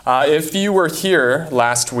If you were here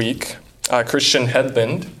last week, Christian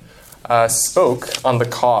Headland spoke on the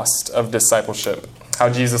cost of discipleship, how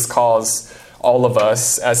Jesus calls all of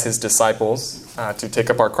us as his disciples to take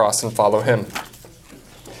up our cross and follow him.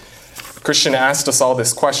 Christian asked us all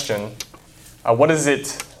this question, what does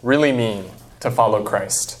it really mean to follow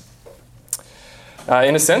Christ?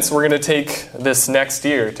 In a sense, we're going to take this next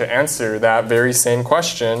year to answer that very same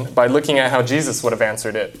question by looking at how Jesus would have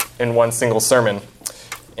answered it in one single sermon.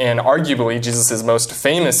 And arguably, Jesus' most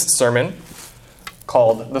famous sermon,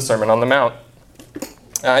 called the Sermon on the Mount.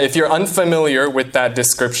 If you're unfamiliar with that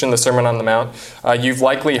description, the Sermon on the Mount, you've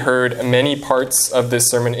likely heard many parts of this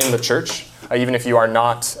sermon in the church. Even if you are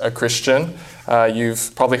not a Christian,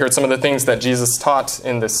 you've probably heard some of the things that Jesus taught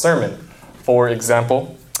in this sermon. For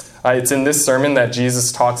example, it's in this sermon that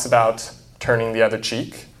Jesus talks about turning the other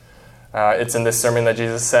cheek. It's in this sermon that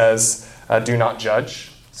Jesus says, do not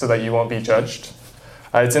judge, so that you won't be judged.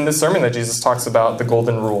 It's in this sermon that Jesus talks about the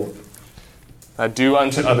golden rule. Do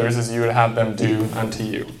unto others as you would have them do unto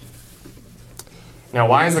you. Now,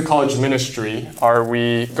 why as a college ministry are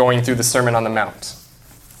we going through the Sermon on the Mount?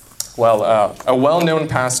 Well, a well-known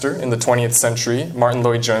pastor in the 20th century, Martin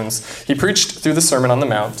Lloyd-Jones, he preached through the Sermon on the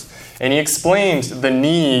Mount, and he explained the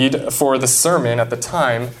need for the sermon at the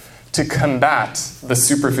time to combat the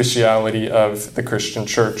superficiality of the Christian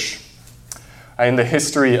church. In the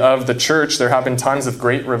history of the church, there have been times of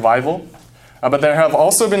great revival, but there have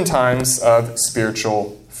also been times of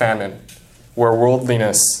spiritual famine, where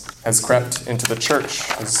worldliness has crept into the church,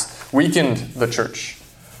 has weakened the church.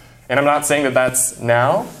 And I'm not saying that that's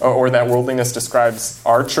now, or that worldliness describes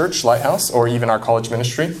our church, Lighthouse, or even our college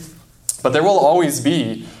ministry, but there will always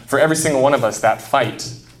be, for every single one of us, that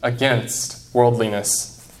fight against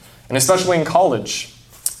worldliness. And especially in college,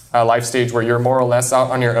 a life stage where you're more or less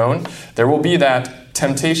out on your own, there will be that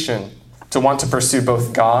temptation to want to pursue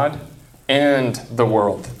both God and the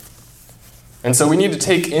world. And so we need to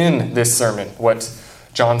take in this sermon, what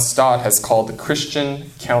John Stott has called the Christian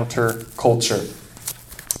counterculture.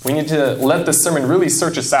 We need to let this sermon really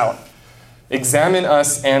search us out, examine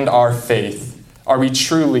us and our faith. Are we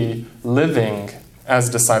truly living as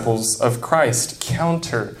disciples of Christ,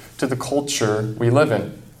 counter to the culture we live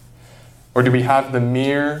in? Or do we have the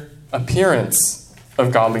mere appearance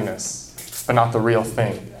of godliness, but not the real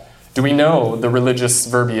thing? Do we know the religious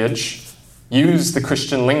verbiage, use the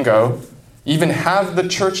Christian lingo, even have the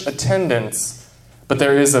church attendance, but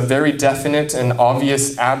there is a very definite and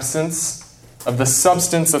obvious absence of the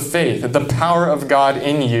substance of faith, the power of God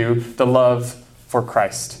in you, the love for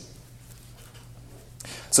Christ?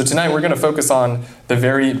 So tonight we're going to focus on the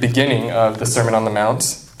very beginning of the Sermon on the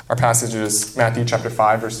Mount. Our passage is Matthew chapter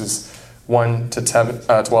 5, verses 1 to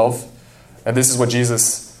 12. And this is what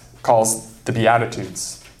Jesus calls the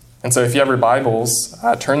Beatitudes. And so if you have your Bibles,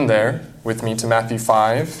 turn there with me to Matthew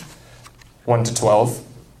 5, 1 to 12.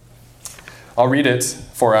 I'll read it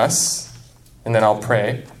for us, and then I'll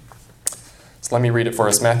pray. So let me read it for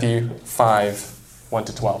us. Matthew 5, 1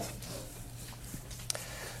 to 12.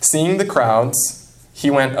 Seeing the crowds, he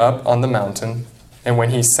went up on the mountain, and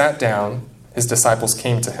when he sat down, his disciples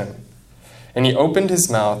came to him. And he opened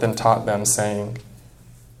his mouth and taught them, saying,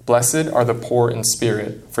 Blessed are the poor in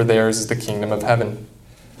spirit, for theirs is the kingdom of heaven.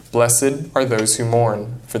 Blessed are those who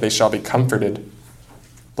mourn, for they shall be comforted.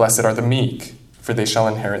 Blessed are the meek, for they shall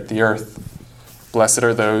inherit the earth. Blessed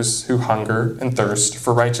are those who hunger and thirst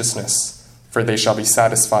for righteousness, for they shall be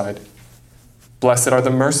satisfied. Blessed are the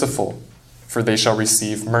merciful, for they shall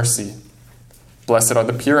receive mercy. Blessed are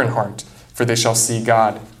the pure in heart, for they shall see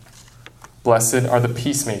God. Blessed are the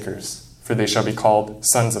peacemakers, for they shall be called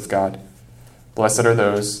sons of God. Blessed are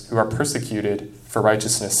those who are persecuted for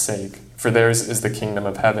righteousness' sake, for theirs is the kingdom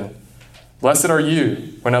of heaven. Blessed are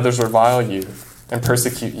you when others revile you and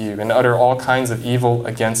persecute you and utter all kinds of evil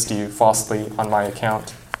against you falsely on my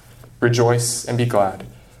account. Rejoice and be glad,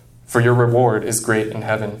 for your reward is great in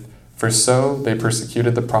heaven, for so they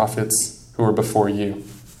persecuted the prophets who were before you.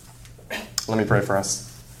 Let me pray for us.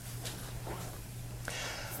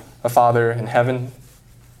 Father in heaven,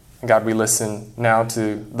 God, we listen now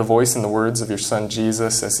to the voice and the words of your Son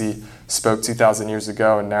Jesus as he spoke 2,000 years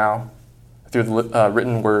ago, and now through the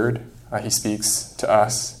written word, he speaks to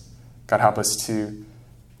us. God, help us to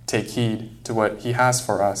take heed to what he has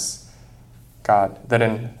for us. God, that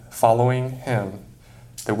in following him,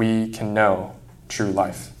 that we can know true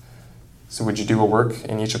life. So would you do a work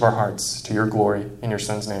in each of our hearts to your glory, in your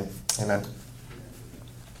Son's name. Amen.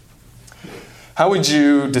 How would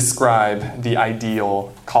you describe the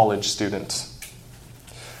ideal college student?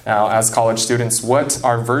 Now, as college students, what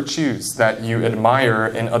are virtues that you admire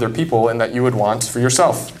in other people and that you would want for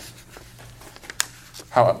yourself?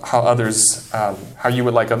 how you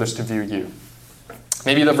would like others to view you.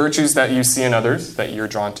 Maybe the virtues that you see in others that you're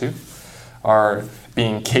drawn to are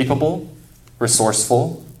being capable,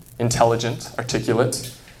 resourceful, intelligent,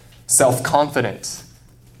 articulate, self-confident,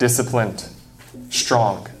 disciplined,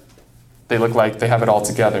 strong. They look like they have it all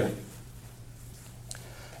together.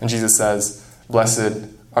 And Jesus says, "Blessed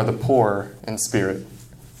are the poor in spirit,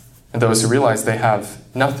 and those who realize they have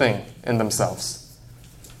nothing in themselves."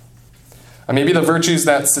 Maybe the virtues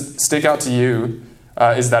that stick out to you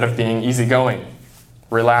is that of being easygoing,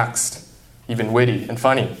 relaxed, even witty and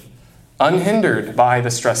funny, unhindered by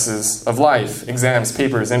the stresses of life, exams,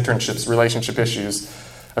 papers, internships, relationship issues.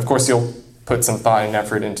 Of course, you'll put some thought and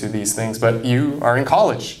effort into these things, but you are in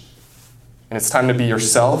college, and it's time to be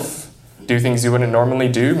yourself, do things you wouldn't normally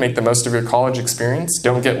do, make the most of your college experience.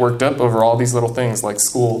 Don't get worked up over all these little things like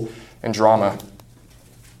school and drama.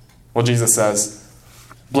 Well, Jesus says,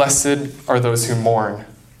 "Blessed are those who mourn,"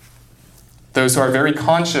 those who are very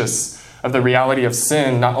conscious of the reality of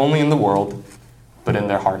sin, not only in the world, but in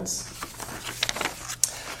their hearts.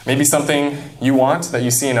 Maybe something you want that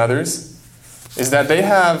you see in others is that they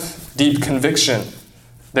have deep conviction.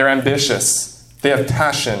 They're ambitious. They have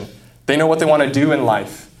passion. They know what they want to do in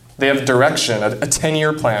life. They have direction, a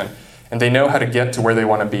 10-year plan, and they know how to get to where they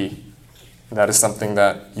want to be. That is something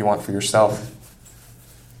that you want for yourself.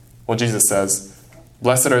 Well, Jesus says,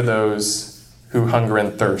 "Blessed are those who hunger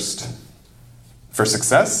and thirst for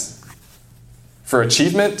success, for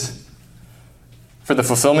achievement, for the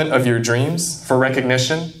fulfillment of your dreams, for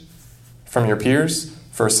recognition from your peers,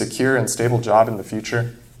 for a secure and stable job in the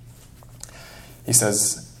future." He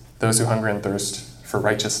says, "Those who hunger and thirst for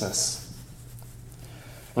righteousness."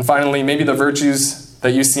 And finally, maybe the virtues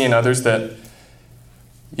that you see in others that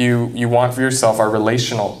you want for yourself are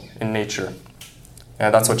relational in nature.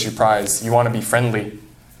 And that's what you prize. You want to be friendly,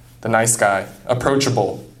 the nice guy,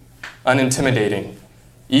 approachable, unintimidating,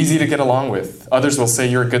 easy to get along with. Others will say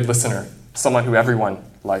you're a good listener, someone who everyone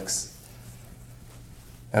likes.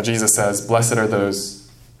 Now Jesus says, "Blessed are those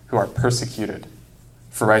who are persecuted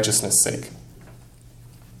for righteousness' sake."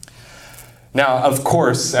 Now, of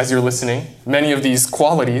course, as you're listening, many of these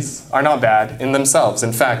qualities are not bad in themselves.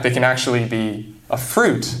 In fact, they can actually be a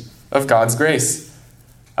fruit of God's grace.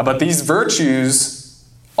 But these virtues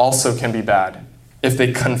also can be bad if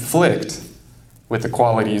they conflict with the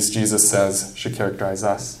qualities Jesus says should characterize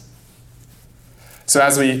us. So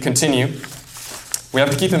as we continue, we have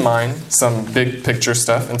to keep in mind some big picture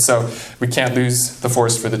stuff, and so we can't lose the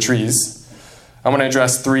forest for the trees. I want to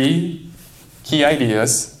address 3 key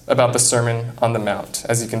ideas about the Sermon on the Mount,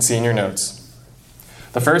 as you can see in your notes.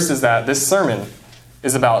 The first is that this sermon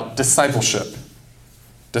is about discipleship.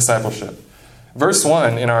 Discipleship. Verse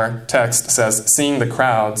 1 in our text says, "Seeing the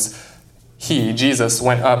crowds, he, Jesus,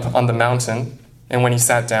 went up on the mountain, and when he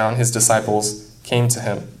sat down, his disciples came to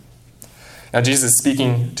him." Now, Jesus is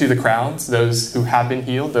speaking to the crowds, those who have been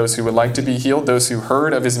healed, those who would like to be healed, those who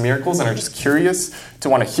heard of his miracles and are just curious to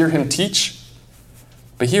want to hear him teach.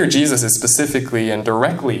 But here, Jesus is specifically and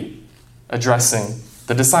directly addressing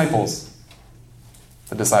the disciples.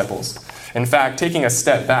 The disciples. In fact, taking a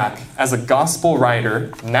step back, as a gospel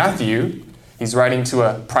writer, Matthew, he's writing to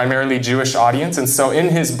a primarily Jewish audience, and so in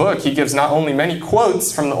his book, he gives not only many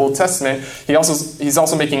quotes from the Old Testament, he's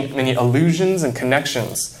also making many allusions and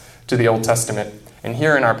connections to the Old Testament. And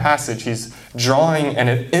here in our passage, he's drawing an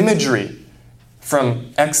imagery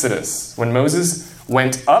from Exodus, when Moses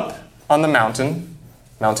went up on the mountain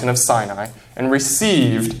of Sinai, and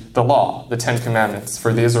received the law, the 10 Commandments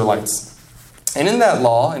for the Israelites. And in that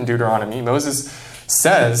law, in Deuteronomy, Moses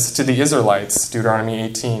says to the Israelites, Deuteronomy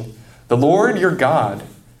 18, "The Lord your God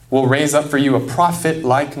will raise up for you a prophet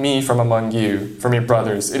like me from among you, from your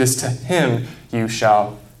brothers. It is to him you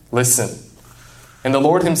shall listen." And the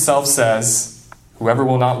Lord himself says, "Whoever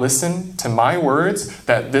will not listen to my words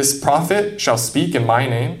that this prophet shall speak in my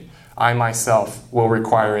name, I myself will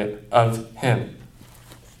require it of him."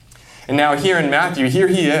 And now here in Matthew, here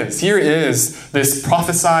he is. Here is this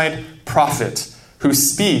prophesied prophet who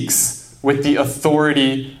speaks with the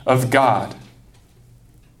authority of God.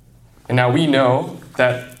 And now we know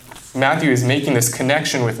that Matthew is making this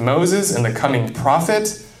connection with Moses and the coming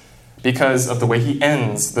prophet because of the way he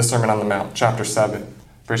ends the Sermon on the Mount, chapter 7.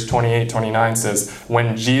 Verse 28-29 says,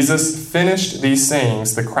 "When Jesus finished these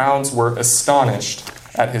sayings, the crowds were astonished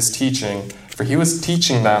at his teaching, for he was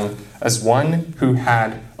teaching them as one who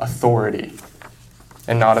had authority,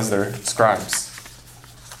 and not as their scribes."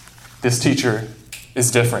 This teacher is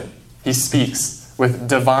different. He speaks with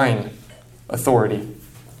divine authority.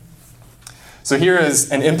 So here is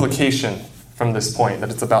an implication from this point that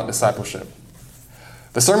it's about discipleship.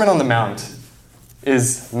 The Sermon on the Mount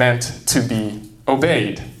is meant to be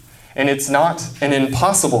obeyed. And it's not an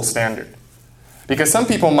impossible standard. Because some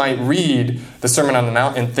people might read the Sermon on the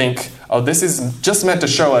Mount and think, oh, this is just meant to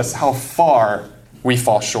show us how far we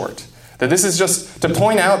fall short. That this is just to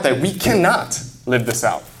point out that we cannot live this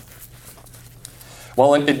out.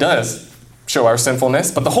 Well, it does show our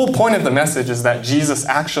sinfulness, but the whole point of the message is that Jesus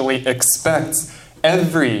actually expects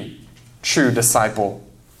every true disciple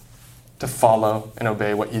to follow and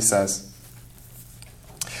obey what he says.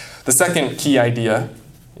 The second key idea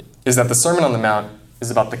is that the Sermon on the Mount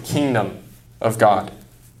is about the kingdom of God.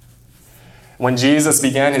 When Jesus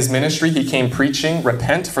began his ministry, he came preaching,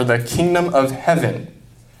 repent, for the kingdom of heaven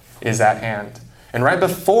is at hand. And right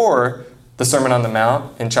before the Sermon on the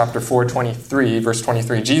Mount, in chapter 4:23, verse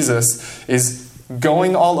 23, Jesus is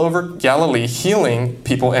going all over Galilee, healing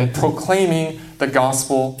people and proclaiming the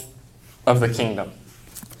gospel of the kingdom.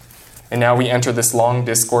 And now we enter this long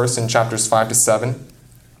discourse in chapters 5 to 7.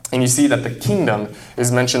 And you see that the kingdom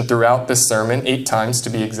is mentioned throughout this sermon, 8 times to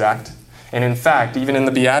be exact. And in fact, even in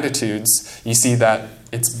the Beatitudes, you see that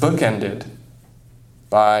it's bookended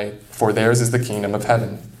by, for theirs is the kingdom of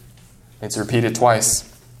heaven. It's repeated twice.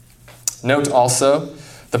 Note also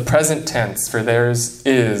the present tense, for theirs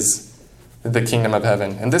is the kingdom of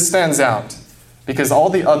heaven. And this stands out because all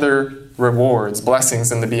the other rewards,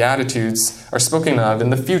 blessings in the Beatitudes are spoken of in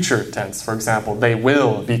the future tense. For example, they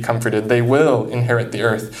will be comforted. They will inherit the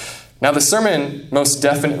earth. Now, the sermon most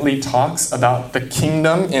definitely talks about the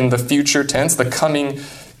kingdom in the future tense, the coming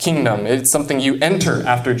kingdom. It's something you enter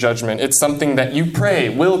after judgment. It's something that you pray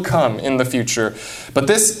will come in the future. But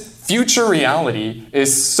this future reality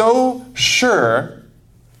is so sure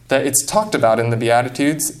that it's talked about in the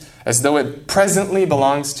Beatitudes as though it presently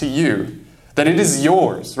belongs to you, that it is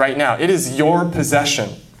yours right now. It is your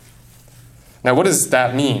possession. Now, what does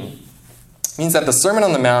that mean? It means that the Sermon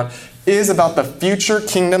on the Mount is about the future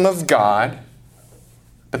kingdom of God,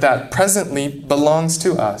 but that presently belongs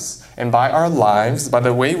to us. And by our lives, by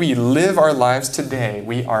the way we live our lives today,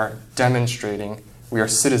 we are demonstrating we are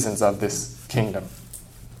citizens of this kingdom.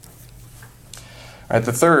 All right,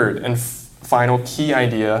 the third and final key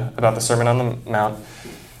idea about the Sermon on the Mount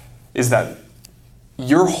is that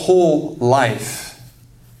your whole life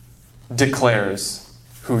declares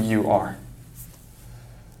who you are.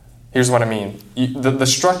 Here's what I mean. The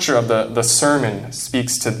structure of the sermon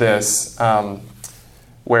speaks to this,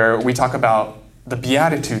 where we talk about the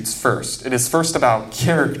Beatitudes first. It is first about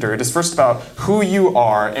character. It is first about who you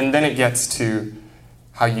are, and then it gets to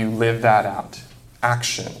how you live that out.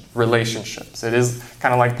 Action, relationships. It is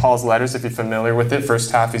kind of like Paul's letters, if you're familiar with it.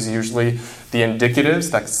 First half is usually the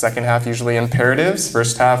indicatives. The second half usually imperatives.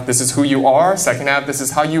 First half, this is who you are. Second half, this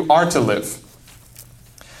is how you are to live.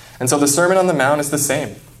 And so the Sermon on the Mount is the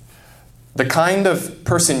same. The kind of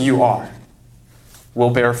person you are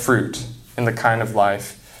will bear fruit in the kind of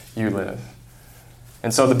life you live.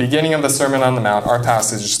 And so the beginning of the Sermon on the Mount, our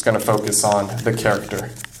passage is just going to focus on the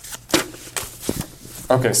character.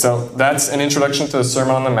 Okay, so that's an introduction to the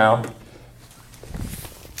Sermon on the Mount.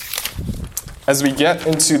 As we get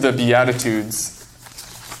into the Beatitudes,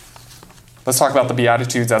 let's talk about the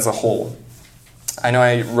Beatitudes as a whole. I know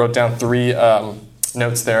I wrote down 3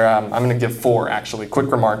 notes there. I'm going to give 4, actually,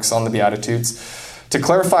 quick remarks on the Beatitudes. To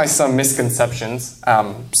clarify some misconceptions,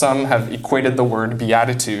 some have equated the word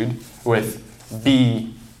beatitude with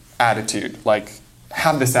be attitude, like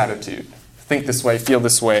have this attitude, think this way, feel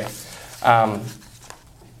this way.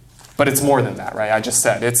 But it's more than that, right? I just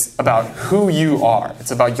said it's about who you are. It's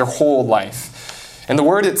about your whole life. And the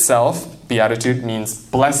word itself, beatitude, means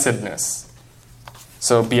blessedness.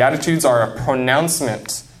 So beatitudes are a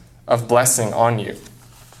pronouncement of blessing on you.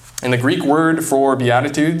 And the Greek word for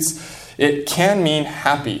beatitudes, it can mean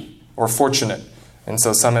happy or fortunate. And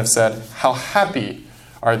so some have said, how happy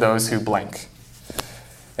are those who blank.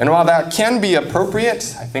 And while that can be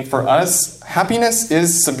appropriate, I think for us, happiness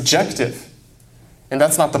is subjective. And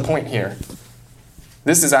that's not the point here.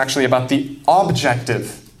 This is actually about the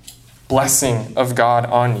objective blessing of God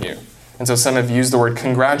on you. And so some have used the word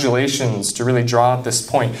congratulations to really draw out this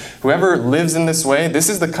point. Whoever lives in this way, this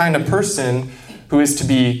is the kind of person who is to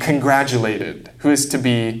be congratulated, who is to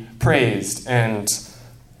be praised and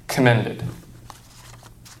commended.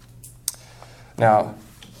 Now,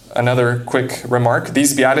 another quick remark.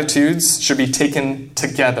 These Beatitudes should be taken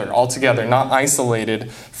together, all together, not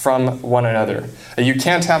isolated from one another. You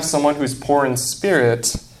can't have someone who's poor in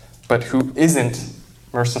spirit, but who isn't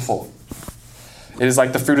merciful. It is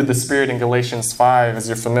like the fruit of the Spirit in Galatians 5, as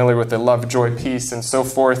you're familiar with it, love, joy, peace, and so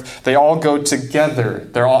forth. They all go together.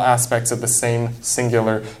 They're all aspects of the same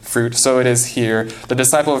singular fruit. So it is here. The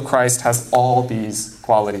disciple of Christ has all these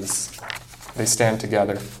qualities. They stand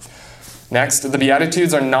together. Next, the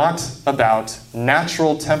Beatitudes are not about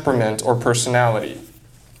natural temperament or personality.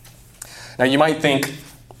 Now, you might think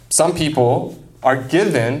some people are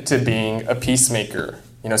given to being a peacemaker.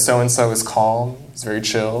 So-and-so is calm, is very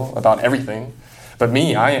chill about everything. But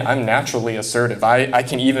me, I'm naturally assertive. I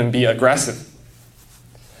can even be aggressive.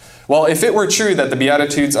 Well, if it were true that the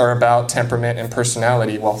Beatitudes are about temperament and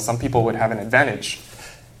personality, well, some people would have an advantage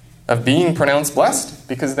of being pronounced blessed,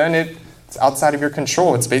 because then it's outside of your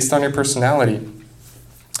control. It's based on your personality.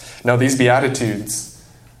 No, these Beatitudes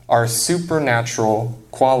are supernatural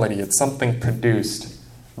quality. It's something produced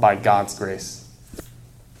by God's grace.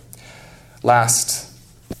 Last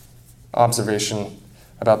observation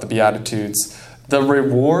about the Beatitudes. The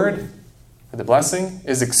reward, or the blessing,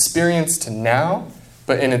 is experienced now,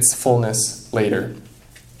 but in its fullness later.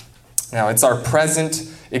 Now, it's our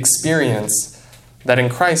present experience that in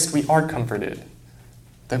Christ we are comforted,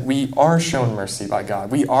 that we are shown mercy by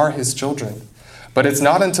God. We are His children. But it's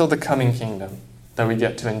not until the coming kingdom that we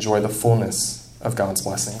get to enjoy the fullness of God's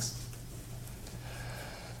blessings.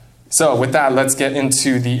 So with that, let's get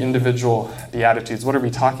into the individual Beatitudes. What are we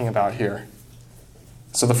talking about here?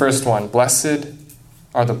 So the first one, blessed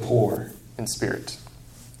are the poor in spirit.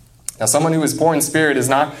 Now, someone who is poor in spirit is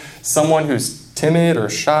not someone who's timid or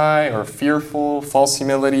shy or fearful, false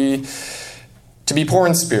humility. To be poor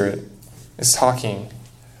in spirit is talking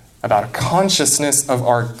about a consciousness of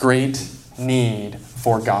our great need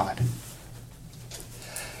for God.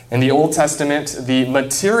 In the Old Testament, the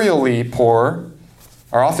materially poor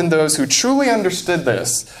are often those who truly understood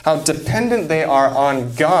this, how dependent they are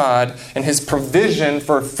on God and His provision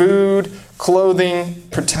for food, clothing,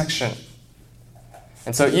 protection.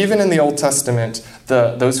 And so even in the Old Testament,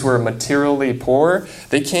 those who were materially poor,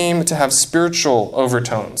 they came to have spiritual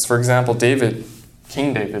overtones. For example,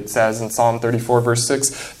 King David says in Psalm 34, verse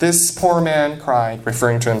 6, "This poor man cried,"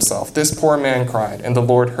 referring to himself. "This poor man cried, and the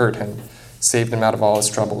Lord heard him, saved him out of all his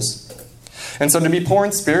troubles." And so to be poor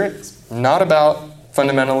in spirit,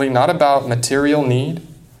 fundamentally not about material need,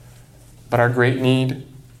 but our great need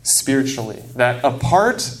spiritually. That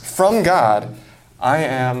apart from God, I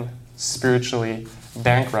am spiritually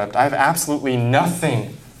bankrupt. I have absolutely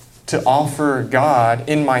nothing to offer God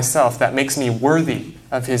in myself that makes me worthy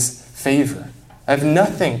of His favor. I have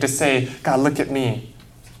nothing to say, God, look at me.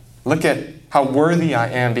 Look at how worthy I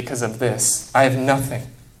am because of this. I have nothing.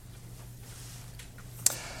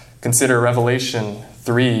 Consider Revelation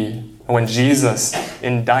 3, when Jesus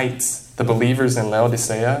indicts the believers in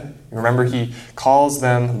Laodicea. Remember, He calls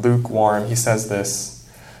them lukewarm. He says this,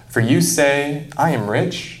 "For you say, I am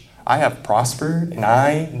rich, I have prospered, and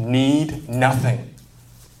I need nothing,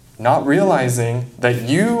 not realizing that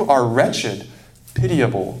you are wretched,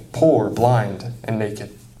 pitiable, poor, blind, and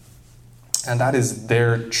naked." And that is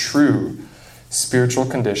their true spiritual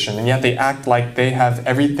condition, and yet they act like they have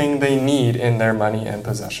everything they need in their money and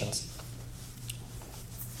possessions.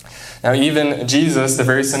 Now, even Jesus, the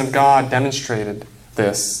very Son of God, demonstrated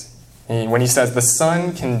this. When He says the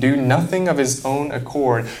Son can do nothing of His own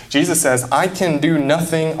accord, Jesus says, I can do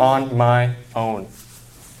nothing on my own.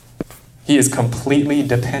 He is completely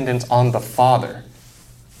dependent on the Father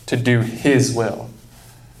to do His will.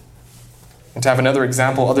 And to have another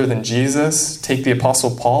example other than Jesus, take the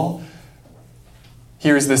Apostle Paul.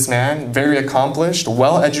 Here is this man, very accomplished,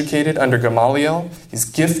 well-educated under Gamaliel. He's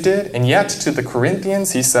gifted, and yet to the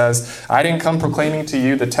Corinthians he says, I didn't come proclaiming to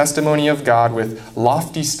you the testimony of God with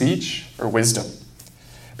lofty speech or wisdom.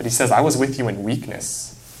 But he says, I was with you in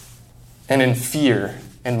weakness and in fear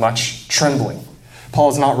and much trembling. Paul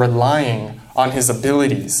is not relying on his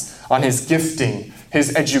abilities, on his gifting,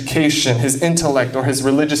 his education, his intellect, or his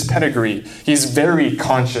religious pedigree. He's very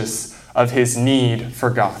conscious of his need for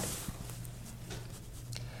God.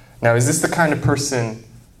 Now, is this the kind of person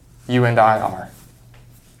you and I are?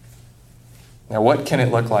 Now, what can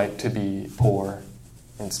it look like to be poor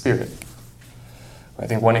in spirit? I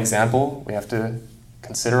think one example, we have to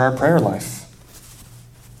consider our prayer life.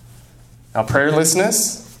 Now,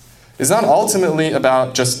 prayerlessness is not ultimately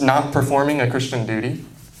about just not performing a Christian duty.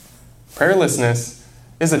 Prayerlessness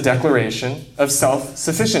is a declaration of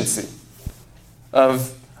self-sufficiency,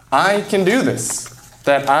 of I can do this,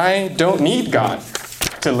 that I don't need God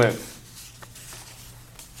to live.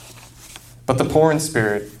 But the poor in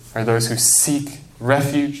spirit are those who seek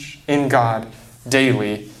refuge in God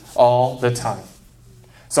daily, all the time.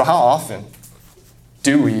 So how often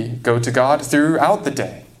do we go to God throughout the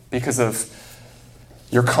day because of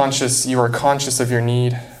you are conscious of your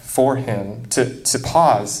need for Him, to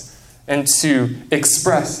pause and to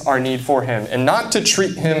express our need for Him, and not to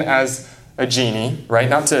treat Him as a genie, right?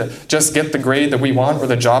 Not to just get the grade that we want or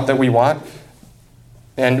the job that we want,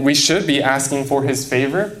 And we should be asking for his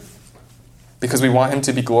favor because we want him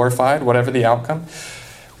to be glorified, whatever the outcome.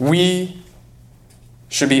 We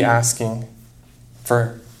should be asking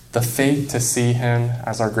for the faith to see him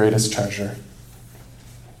as our greatest treasure,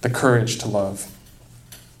 the courage to love.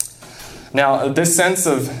 Now, this sense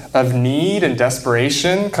of need and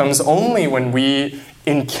desperation comes only when we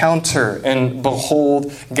encounter and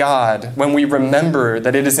behold God, when we remember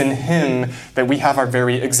that it is in him that we have our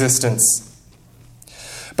very existence.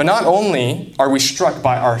 But not only are we struck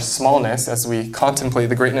by our smallness as we contemplate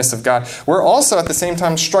the greatness of God, we're also at the same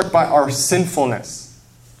time struck by our sinfulness.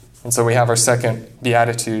 And so we have our second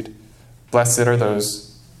beatitude: blessed are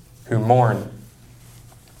those who mourn.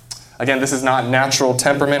 Again, this is not natural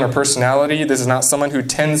temperament or personality. This is not someone who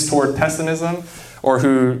tends toward pessimism or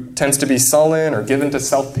who tends to be sullen or given to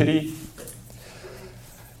self-pity.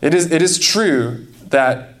 It is true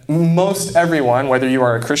that most everyone, whether you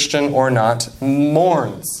are a Christian or not,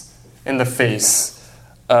 mourns in the face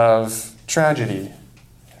of tragedy.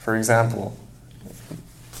 For example,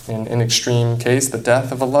 in an extreme case, the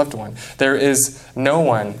death of a loved one. There is no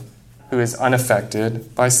one who is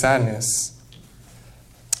unaffected by sadness.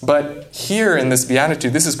 But here in this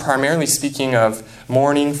beatitude, this is primarily speaking of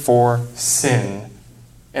mourning for sin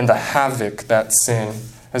and the havoc that sin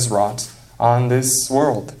has wrought on this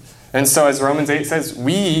world. And so as Romans 8 says,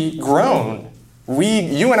 we groan.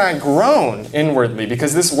 You and I groan inwardly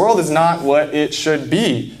because this world is not what it should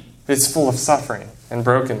be. It's full of suffering and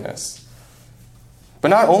brokenness. But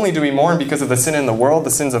not only do we mourn because of the sin in the world, the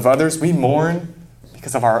sins of others, we mourn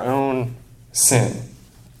because of our own sin.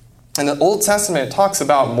 And the Old Testament talks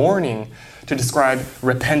about mourning to describe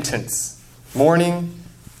repentance. Mourning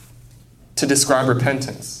to describe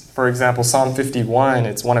repentance. For example, Psalm 51,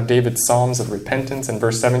 it's one of David's psalms of repentance. In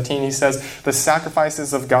verse 17, he says, "The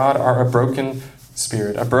sacrifices of God are a broken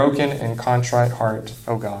spirit, a broken and contrite heart,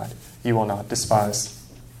 O God, you will not despise."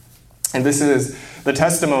 And this is the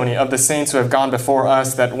testimony of the saints who have gone before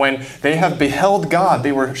us, that when they have beheld God,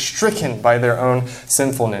 they were stricken by their own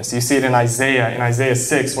sinfulness. You see it in Isaiah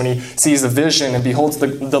 6, when he sees a vision and beholds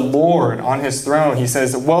the Lord on his throne. He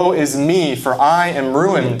says, "Woe is me, for I am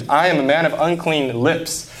ruined. I am a man of unclean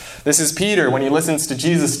lips." This is Peter when he listens to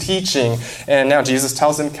Jesus teaching, and now Jesus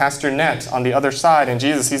tells him, "Cast your net on the other side." And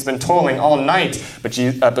Jesus, he's been toiling all night, but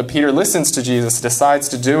Peter listens to Jesus, decides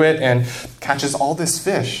to do it, and catches all this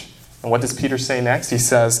fish. And what does Peter say next? He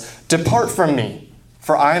says, "Depart from me,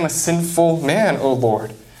 for I am a sinful man, O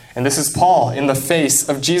Lord." And this is Paul in the face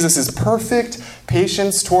of Jesus' perfect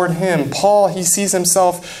patience toward him. Paul, he sees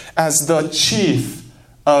himself as the chief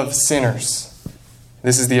of sinners.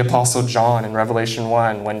 This is the Apostle John in Revelation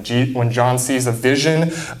 1. When John sees a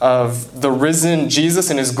vision of the risen Jesus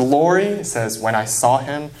in his glory, it says, "When I saw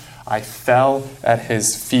him, I fell at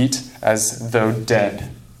his feet as though dead."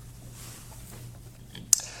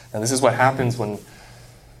 Now, this is what happens when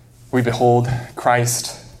we behold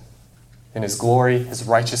Christ in his glory, his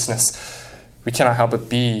righteousness. We cannot help but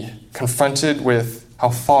be confronted with how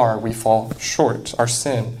far we fall short, our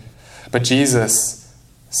sin. But Jesus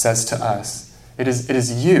says to us, it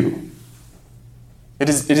is you. It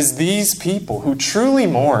is these people who truly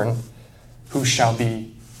mourn who shall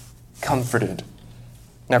be comforted.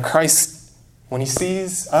 Now, Christ, when he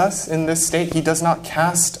sees us in this state, he does not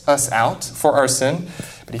cast us out for our sin,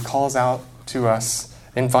 but he calls out to us,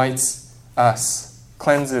 invites us,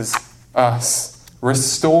 cleanses us,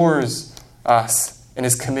 restores us, and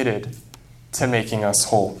is committed to making us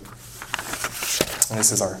whole. And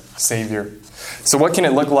this is our Savior. So what can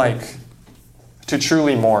it look like to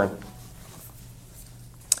truly mourn?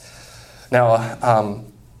 Now,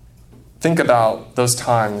 think about those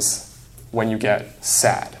times when you get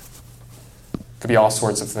sad. It could be all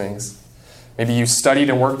sorts of things. Maybe you studied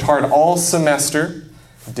and worked hard all semester,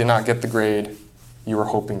 did not get the grade you were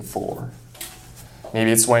hoping for.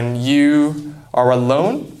 Maybe it's when you are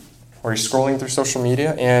alone or you're scrolling through social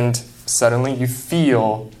media and suddenly you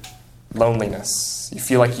feel loneliness. You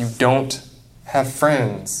feel like you don't have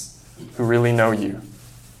friends who really know you.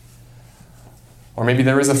 Or maybe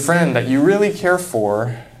there is a friend that you really care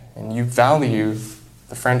for and you value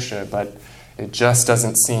the friendship, but it just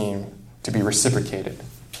doesn't seem to be reciprocated.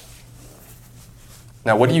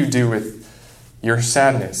 Now, what do you do with your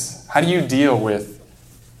sadness? How do you deal with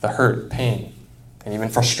the hurt, pain, and even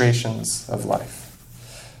frustrations of life?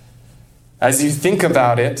 As you think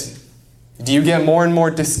about it, do you get more and more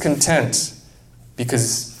discontent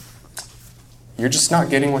because you're just not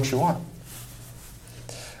getting what you want?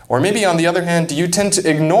 Or maybe on the other hand, do you tend to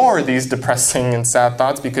ignore these depressing and sad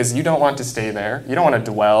thoughts because you don't want to stay there? You don't want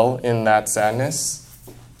to dwell in that sadness?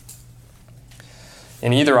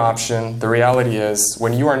 In either option, the reality is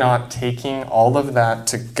when you are not taking all of that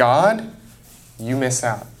to God, you miss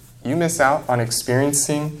out. You miss out on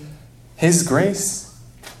experiencing His grace,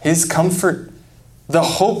 His comfort, the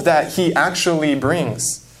hope that He actually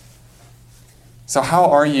brings. So how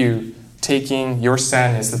are you taking your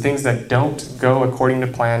sadness, the things that don't go according to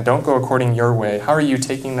plan, don't go according your way, how are you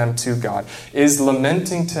taking them to God? Is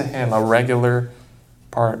lamenting to Him a regular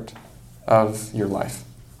part of your life?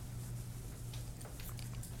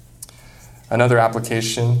 Another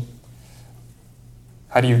application,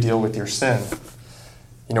 how do you deal with your sin?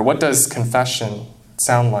 What does confession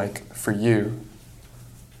sound like for you?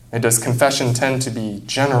 And does confession tend to be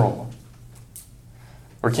general?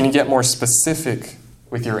 Or can you get more specific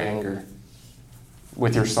with your anger,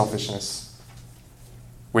 with your selfishness,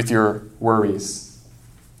 with your worries?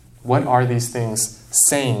 What are these things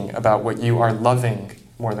saying about what you are loving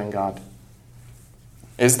more than God?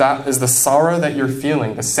 Is the sorrow that you're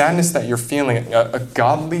feeling, the sadness that you're feeling, a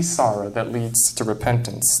godly sorrow that leads to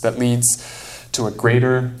repentance, that leads to a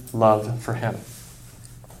greater love for Him?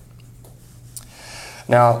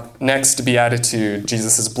 Now, next beatitude,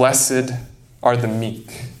 Jesus says, "Blessed are the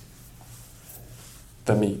meek,"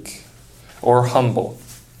 or humble.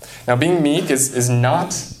 Now, being meek is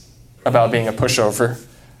not about being a pushover.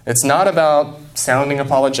 It's not about sounding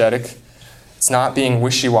apologetic. It's not being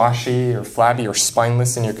wishy-washy or flabby or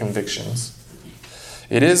spineless in your convictions.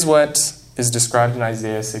 It is what is described in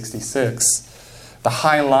Isaiah 66. The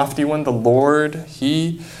high and lofty one, the Lord,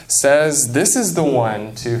 He says, "This is the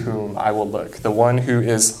one to whom I will look, the one who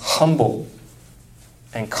is humble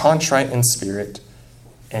and contrite in spirit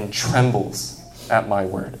and trembles at my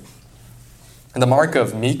word." And the mark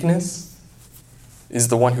of meekness is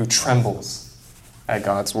the one who trembles at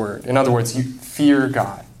God's word. In other words, you fear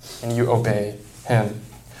God and you obey Him.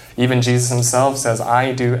 Even Jesus Himself says,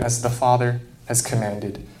 "I do as the Father has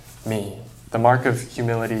commanded me." The mark of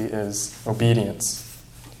humility is obedience.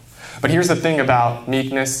 But here's the thing about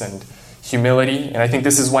meekness and humility, and I think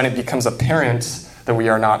this is when it becomes apparent that we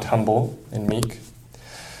are not humble and meek.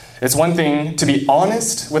 It's one thing to be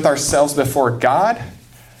honest with ourselves before God,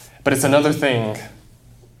 but it's another thing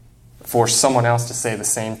for someone else to say the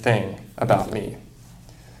same thing about me.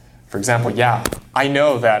 For example, I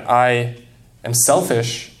know that I am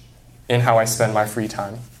selfish in how I spend my free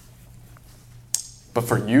time. But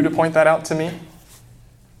for you to point that out to me,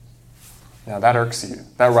 now that irks you.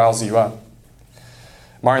 That riles you up.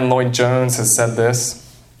 Martin Lloyd-Jones has said this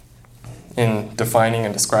in defining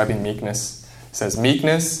and describing meekness. He says,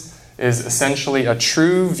 "Meekness is essentially a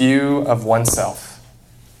true view of oneself,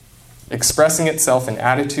 expressing itself in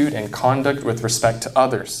attitude and conduct with respect to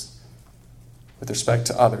others.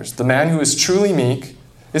 The man who is truly meek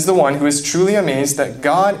is the one who is truly amazed that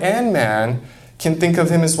God and man can think of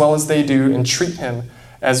him as well as they do and treat him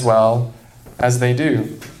as well as they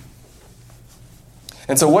do."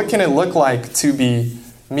 And so what can it look like to be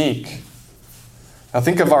meek? Now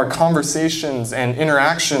think of our conversations and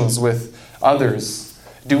interactions with others.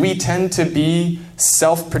 Do we tend to be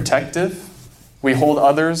self-protective? We hold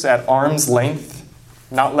others at arm's length,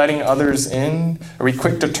 not letting others in? Are we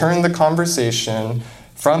quick to turn the conversation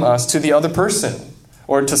from us to the other person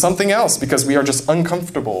or to something else because we are just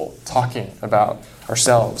uncomfortable talking about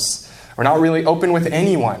ourselves? We're not really open with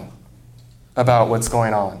anyone about what's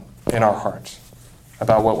going on in our heart,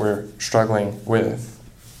 about what we're struggling with.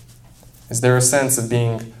 Is there a sense of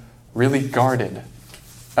being really guarded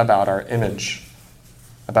about our image,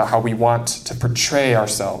 about how we want to portray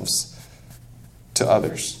ourselves to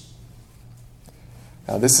others?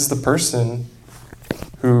 Now, this is the person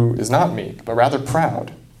who is not meek, but rather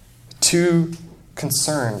proud, too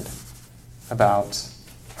concerned about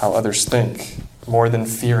how others think, more than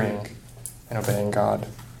fearing and obeying God.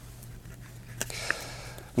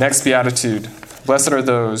 Next beatitude, "Blessed are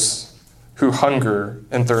those who hunger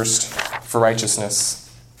and thirst for righteousness."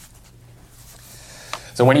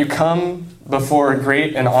 So when you come before a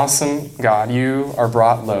great and awesome God, you are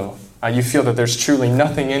brought low. You feel that there's truly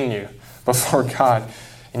nothing in you before God,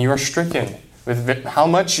 and you are stricken with how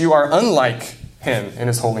much you are unlike Him in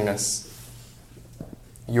His holiness.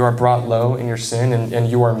 You are brought low in your sin, and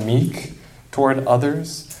you are meek toward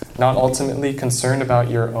others, not ultimately concerned about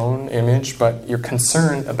your own image, but you're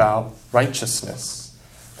concerned about righteousness.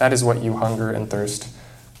 That is what you hunger and thirst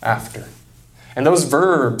after. And those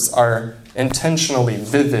verbs are intentionally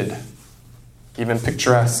vivid, even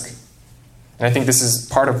picturesque. And I think this is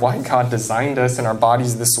part of why God designed us and our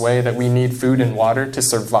bodies this way, that we need food and water to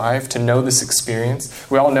survive, to know this experience.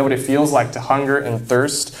 We all know what it feels like to hunger and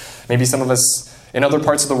thirst. Maybe some of us in other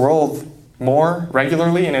parts of the world more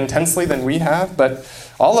regularly and intensely than we have, but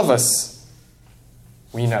all of us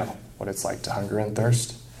We know what it's like to hunger and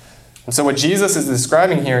thirst. And so what Jesus is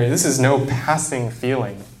describing here, this is no passing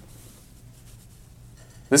feeling.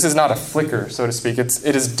 This is not a flicker, so to speak. It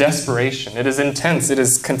is desperation. It is intense. It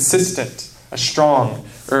is consistent, a strong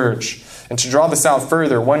urge. And to draw this out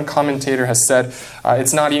further, one commentator has said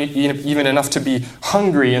it's not even enough to be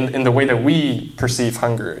hungry in the way that we perceive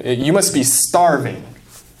hunger. You must be starving.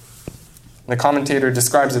 And the commentator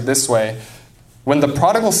describes it this way. When the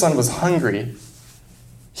prodigal son was hungry,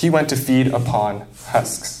 he went to feed upon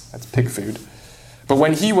husks. That's pig food. But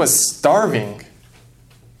when he was starving,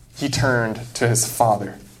 he turned to his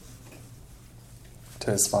father.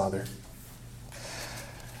 To his father.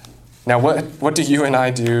 Now, what do you and I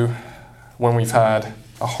do when we've had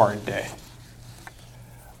a hard day?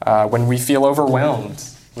 When we feel overwhelmed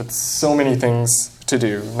with so many things to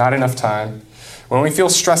do, not enough time. When we feel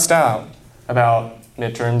stressed out about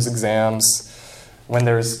midterms, exams. When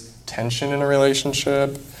there's tension in a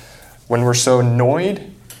relationship. When we're so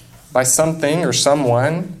annoyed by something or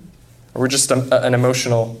someone. Or we're just an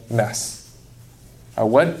emotional mess.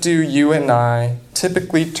 What do you and I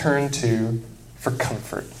typically turn to for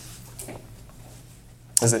comfort?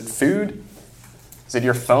 Is it food? Is it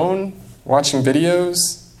your phone? Watching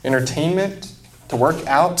videos? Entertainment? To work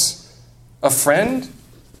out? A friend?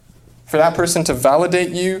 For that person to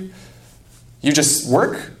validate you? You just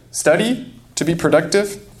work? Study? To be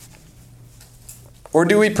productive? Or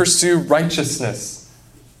do we pursue righteousness?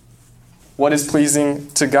 What is pleasing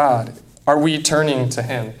to God? Are we turning to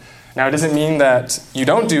Him? Now, it doesn't mean that you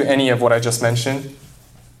don't do any of what I just mentioned,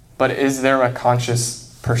 but is there a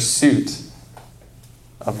conscious pursuit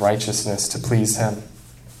of righteousness to please Him?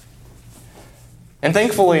 And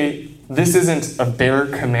thankfully, this isn't a bare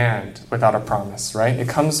command without a promise, right? It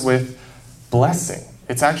comes with blessing.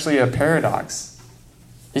 It's actually a paradox.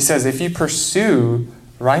 He says, if you pursue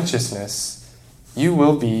righteousness, you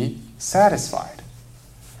will be satisfied.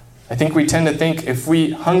 I think we tend to think if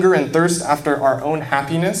we hunger and thirst after our own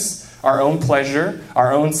happiness, our own pleasure,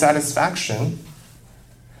 our own satisfaction,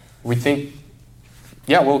 we think,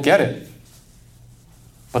 yeah, we'll get it.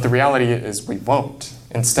 But the reality is we won't.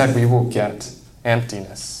 Instead, we will get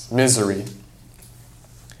emptiness, misery.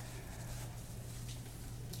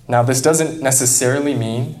 Now, this doesn't necessarily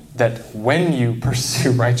mean that when you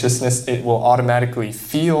pursue righteousness, it will automatically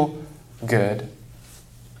feel good.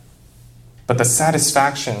 But the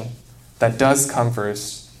satisfaction that does come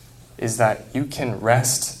first is that you can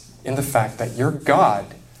rest in the fact that your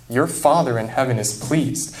God, your Father in heaven, is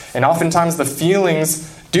pleased. And oftentimes the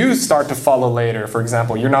feelings do start to follow later. For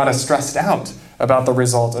example, you're not as stressed out about the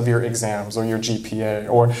result of your exams or your GPA,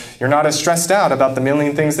 or you're not as stressed out about the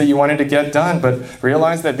million things that you wanted to get done, but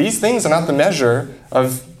realize that these things are not the measure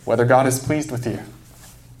of whether God is pleased with you.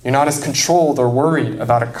 You're not as controlled or worried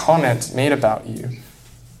about a comment made about you,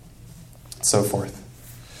 and so forth.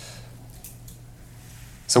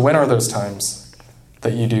 So when are those times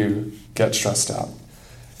that you do get stressed out?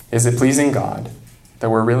 Is it pleasing God that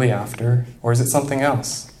we're really after, or is it something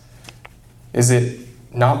else? Is it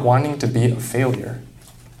not wanting to be a failure?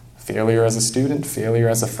 Failure as a student, failure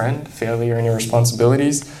as a friend, failure in your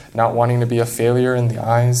responsibilities, not wanting to be a failure in the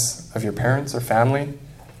eyes of your parents or family?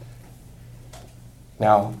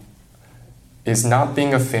 Now, is not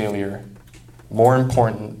being a failure more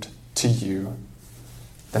important to you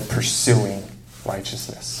than pursuing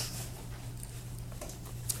righteousness?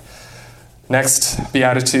 Next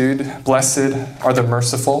beatitude, blessed are the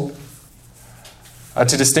merciful.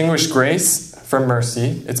 To distinguish grace from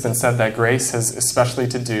mercy, it's been said that grace has especially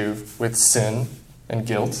to do with sin and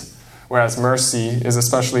guilt, whereas mercy is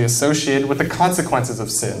especially associated with the consequences of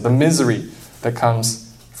sin, the misery that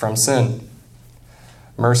comes from sin.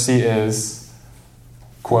 Mercy is,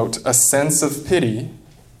 quote, a sense of pity,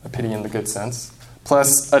 a pity in the good sense,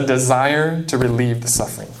 plus a desire to relieve the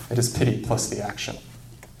suffering. It is pity plus the action.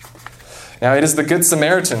 Now, it is the Good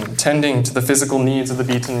Samaritan tending to the physical needs of the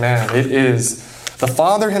beaten man. It is the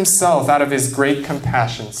Father Himself, out of His great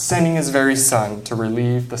compassion, sending His very Son to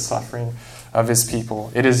relieve the suffering of His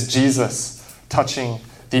people. It is Jesus touching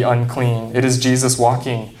the unclean. It is Jesus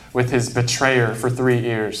walking with His betrayer for 3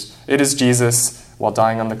 years. It is Jesus, while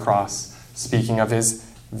dying on the cross, speaking of His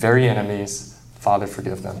very enemies, Father,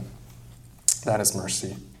 forgive them. That is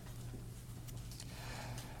mercy.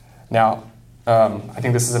 Now, I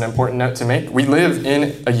think this is an important note to make. We live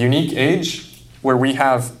in a unique age where we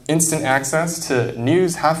have instant access to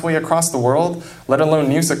news halfway across the world, let alone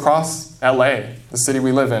news across LA, the city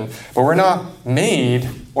we live in. But we're not made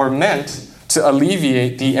or meant to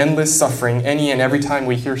alleviate the endless suffering any and every time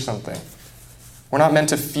we hear something. We're not meant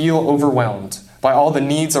to feel overwhelmed by all the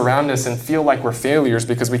needs around us and feel like we're failures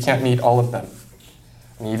because we can't meet all of them.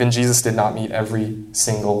 And even Jesus did not meet every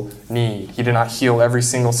single need. He did not heal every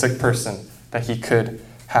single sick person that he could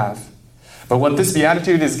have. But what this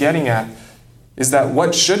beatitude is getting at is that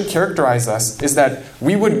what should characterize us is that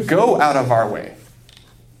we would go out of our way,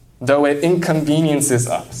 though it inconveniences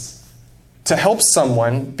us, to help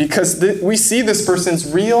someone because we see this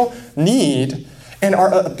person's real need and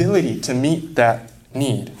our ability to meet that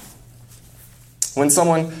need. When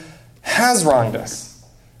someone has wronged us,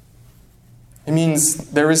 it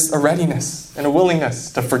means there is a readiness and a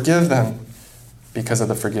willingness to forgive them because of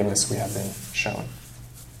the forgiveness we have been shown.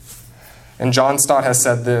 And John Stott has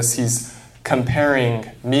said this. He's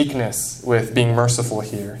comparing meekness with being merciful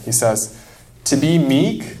here. He says, to be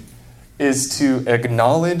meek is to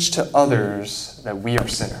acknowledge to others that we are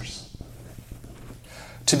sinners.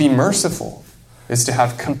 To be merciful is to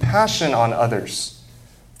have compassion on others,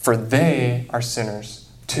 for they are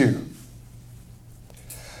sinners too.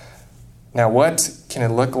 Now, what can it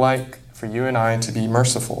look like for you and I to be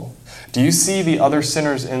merciful? Do you see the other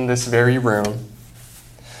sinners in this very room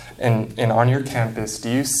and on your campus? Do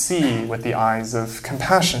you see with the eyes of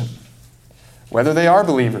compassion, whether they are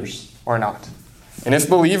believers or not? And if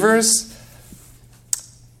believers,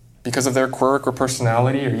 because of their quirk or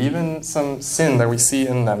personality or even some sin that we see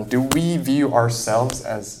in them, do we view ourselves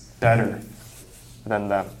as better than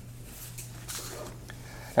them?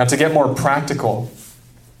 Now, to get more practical,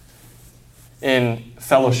 in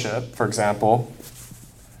fellowship, for example,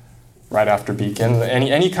 right after Beacon,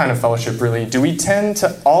 any kind of fellowship really, do we tend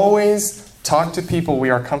to always talk to people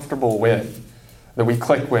we are comfortable with, that we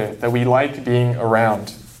click with, that we like being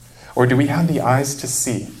around? Or do we have the eyes to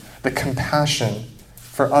see the compassion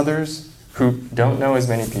for others who don't know as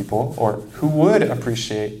many people or who would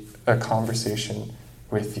appreciate a conversation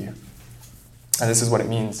with you? And this is what it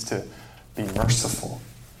means to be merciful.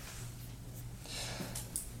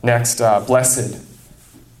 Next, blessed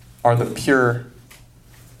are the pure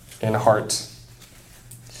in heart.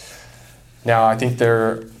 Now, I think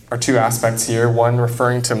there are two aspects here. One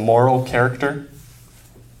referring to moral character.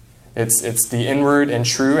 It's the inward and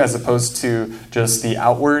true as opposed to just the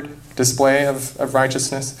outward display of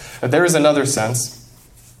righteousness. But there is another sense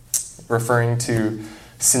referring to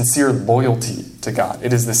sincere loyalty to God.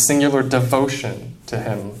 It is the singular devotion to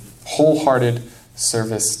Him, wholehearted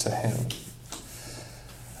service to Him.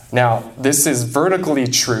 Now, this is vertically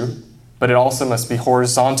true, but it also must be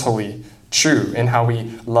horizontally true in how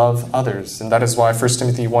we love others. And that is why 1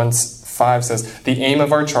 Timothy 1:5 says, the aim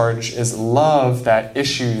of our charge is love that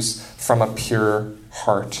issues from a pure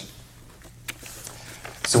heart.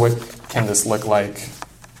 So what can this look like?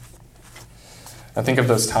 I think of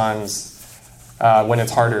those times when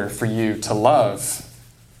it's harder for you to love,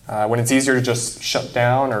 when it's easier to just shut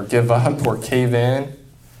down or give up or cave in.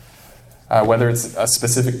 Whether it's a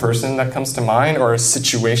specific person that comes to mind or a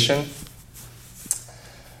situation.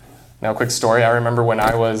 Now, a quick story. I remember when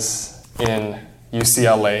I was in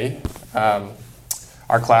UCLA,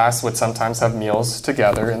 our class would sometimes have meals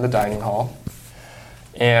together in the dining hall.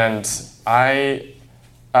 And I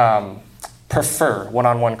prefer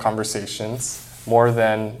one-on-one conversations more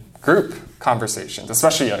than group conversations,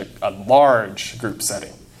 especially a large group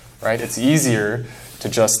setting, right? It's easier to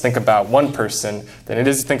just think about one person than it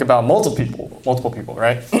is to think about multiple people,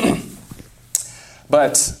 right?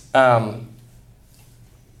 But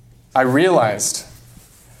I realized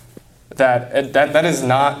that is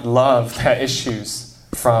not love that issues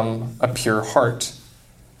from a pure heart.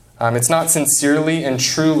 It's not sincerely and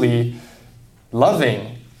truly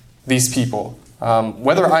loving these people.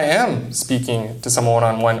 Whether I am speaking to someone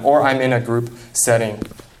one-on-one or I'm in a group setting,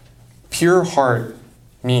 pure heart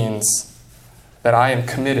means that I am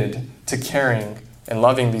committed to caring and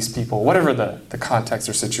loving these people, whatever the context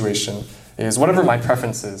or situation is, whatever my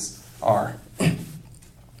preferences are.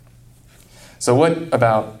 So what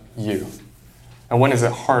about you? And when is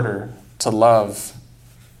it harder to love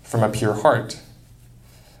from a pure heart?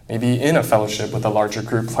 Maybe in a fellowship with a larger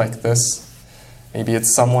group like this. Maybe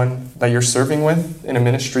it's someone that you're serving with in a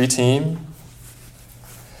ministry team.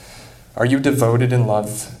 Are you devoted in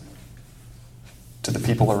love to the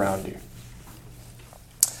people around you?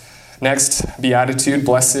 Next, beatitude,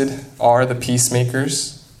 blessed are the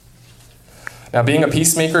peacemakers. Now, being a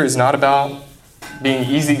peacemaker is not about being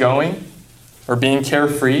easygoing or being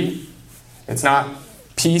carefree. It's not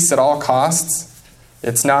peace at all costs.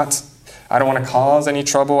 It's not, I don't want to cause any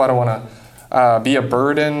trouble. I don't want to be a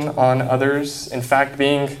burden on others. In fact,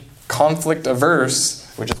 being conflict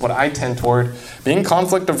averse, which is what I tend toward, being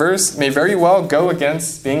conflict averse may very well go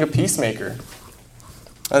against being a peacemaker.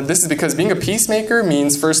 This is because being a peacemaker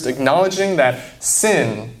means first acknowledging that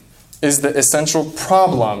sin is the essential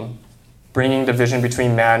problem bringing division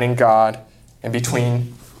between man and God and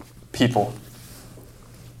between people.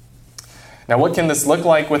 Now, what can this look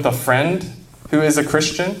like with a friend who is a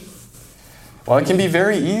Christian? Well, it can be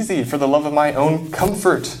very easy for the love of my own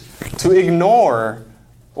comfort to ignore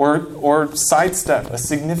or sidestep a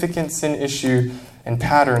significant sin issue and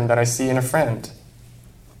pattern that I see in a friend.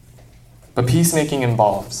 But peacemaking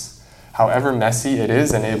involves, however messy it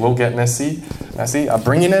is, and it will get messy,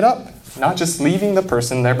 bringing it up. Not just leaving the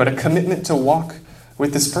person there, but a commitment to walk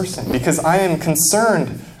with this person. Because I am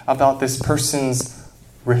concerned about this person's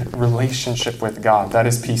relationship with God. That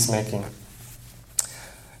is peacemaking.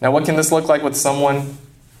 Now, what can this look like with someone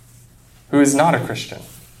who is not a Christian?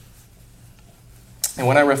 And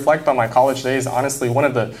when I reflect on my college days, honestly, one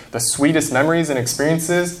of the sweetest memories and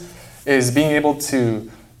experiences is being able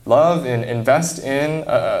to love and invest in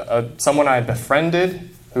someone I befriended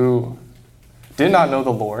who did not know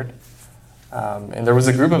the Lord. And there was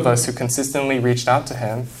a group of us who consistently reached out to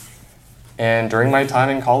him. And during my time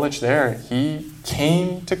in college there, he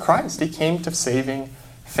came to Christ. He came to saving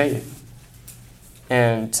faith.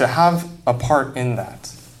 And to have a part in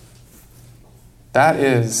that, that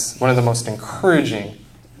is one of the most encouraging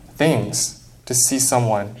things, to see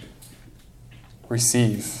someone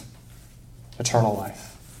receive eternal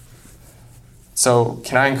life. So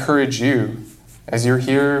can I encourage you, as you're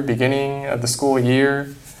here beginning of the school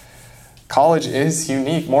year, college is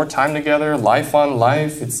unique, more time together, life on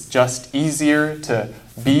life. It's just easier to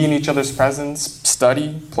be in each other's presence,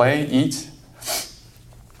 study, play, eat.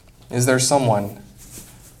 Is there someone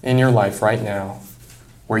in your life right now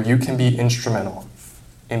where you can be instrumental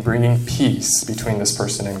in bringing peace between this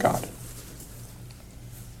person and God?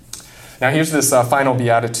 Now here's this final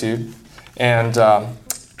beatitude, and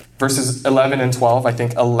verses 11 and 12, I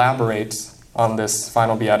think, elaborate on this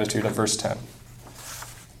final beatitude in verse 10.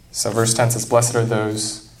 So verse 10 says, "Blessed are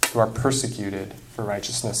those who are persecuted for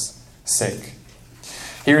righteousness' sake."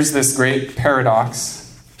 Here's this great paradox.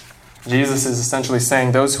 Jesus is essentially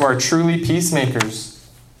saying those who are truly peacemakers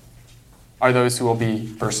are those who will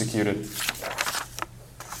be persecuted.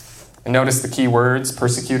 And notice the key words,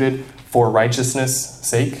 persecuted for righteousness'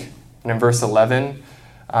 sake. And in verse 11,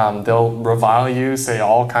 they'll revile you, say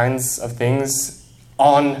all kinds of things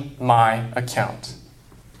on my account,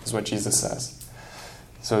 is what Jesus says.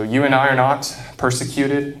 So you and I are not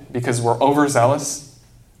persecuted because we're overzealous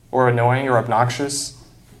or annoying or obnoxious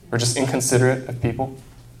or just inconsiderate of people.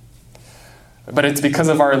 But it's because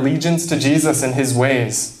of our allegiance to Jesus and his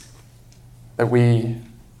ways that we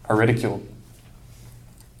are ridiculed.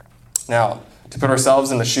 Now, to put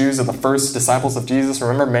ourselves in the shoes of the first disciples of Jesus,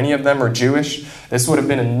 remember many of them were Jewish. This would have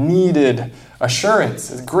been a needed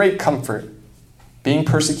assurance, a great comfort. Being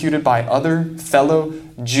persecuted by other fellow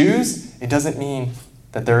Jews, it doesn't mean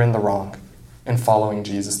that they're in the wrong in following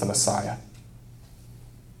Jesus the Messiah.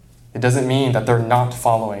 It doesn't mean that they're not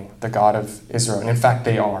following the God of Israel. And in fact,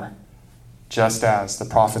 they are, just as the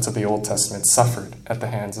prophets of the Old Testament suffered at the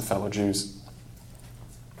hands of fellow Jews.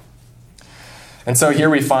 And so here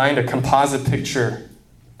we find a composite picture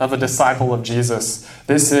of a disciple of Jesus.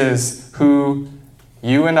 This is who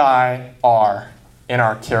you and I are in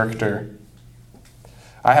our character.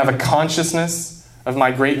 I have a consciousness of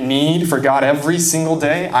my great need for God every single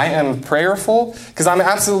day. I am prayerful because I'm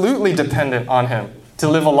absolutely dependent on him to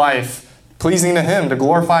live a life pleasing to him, to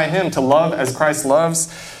glorify him, to love as Christ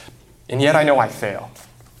loves. And yet I know I fail.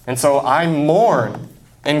 And so I mourn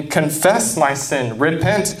and confess my sin,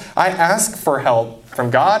 repent. I ask for help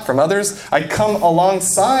from God, from others. I come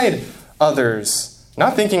alongside others,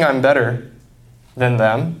 not thinking I'm better than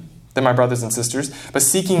them, than my brothers and sisters, but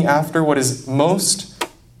seeking after what is most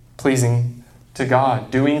pleasing to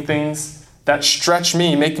God, doing things that stretch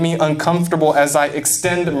me, make me uncomfortable as I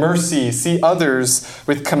extend mercy, see others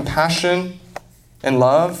with compassion and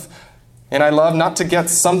love. And I love not to get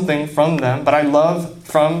something from them, but I love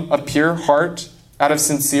from a pure heart, out of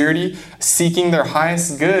sincerity, seeking their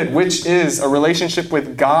highest good, which is a relationship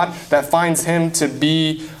with God that finds him to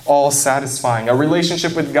be all satisfying. A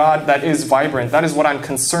relationship with God that is vibrant. That is what I'm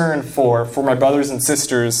concerned for my brothers and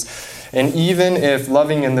sisters. And even if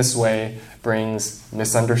loving in this way brings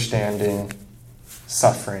misunderstanding,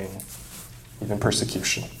 suffering, even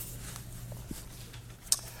persecution.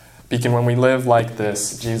 Beacon, when we live like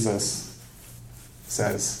this, Jesus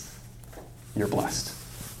says, you're blessed.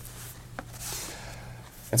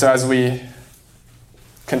 And so as we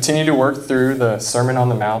continue to work through the Sermon on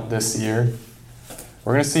the Mount this year,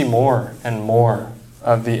 we're going to see more and more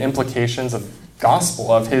of the implications of gospel,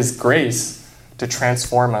 of his grace to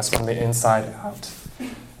transform us from the inside out.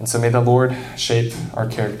 And so may the Lord shape our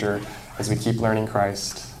character as we keep learning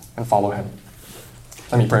Christ and follow him.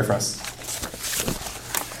 Let me pray for us.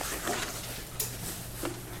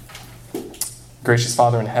 Gracious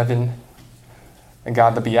Father in heaven, and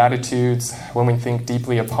God, the Beatitudes, when we think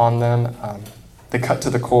deeply upon them, they cut to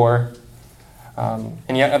the core.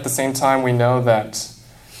 And yet at the same time, we know that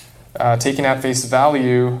taken at face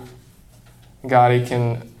value, God, it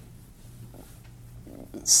can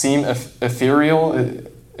seem ethereal.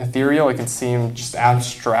 It can seem just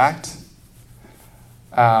abstract.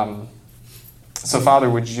 So, Father,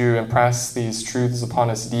 would you impress these truths upon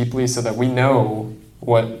us deeply so that we know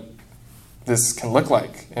what this can look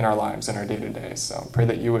like in our lives, in our day-to-day. So I pray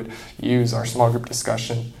that you would use our small group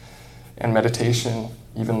discussion and meditation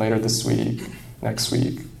even later this week, next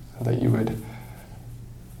week, that you would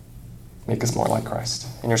make us more like Christ.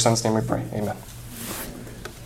 In your Son's name we pray. Amen.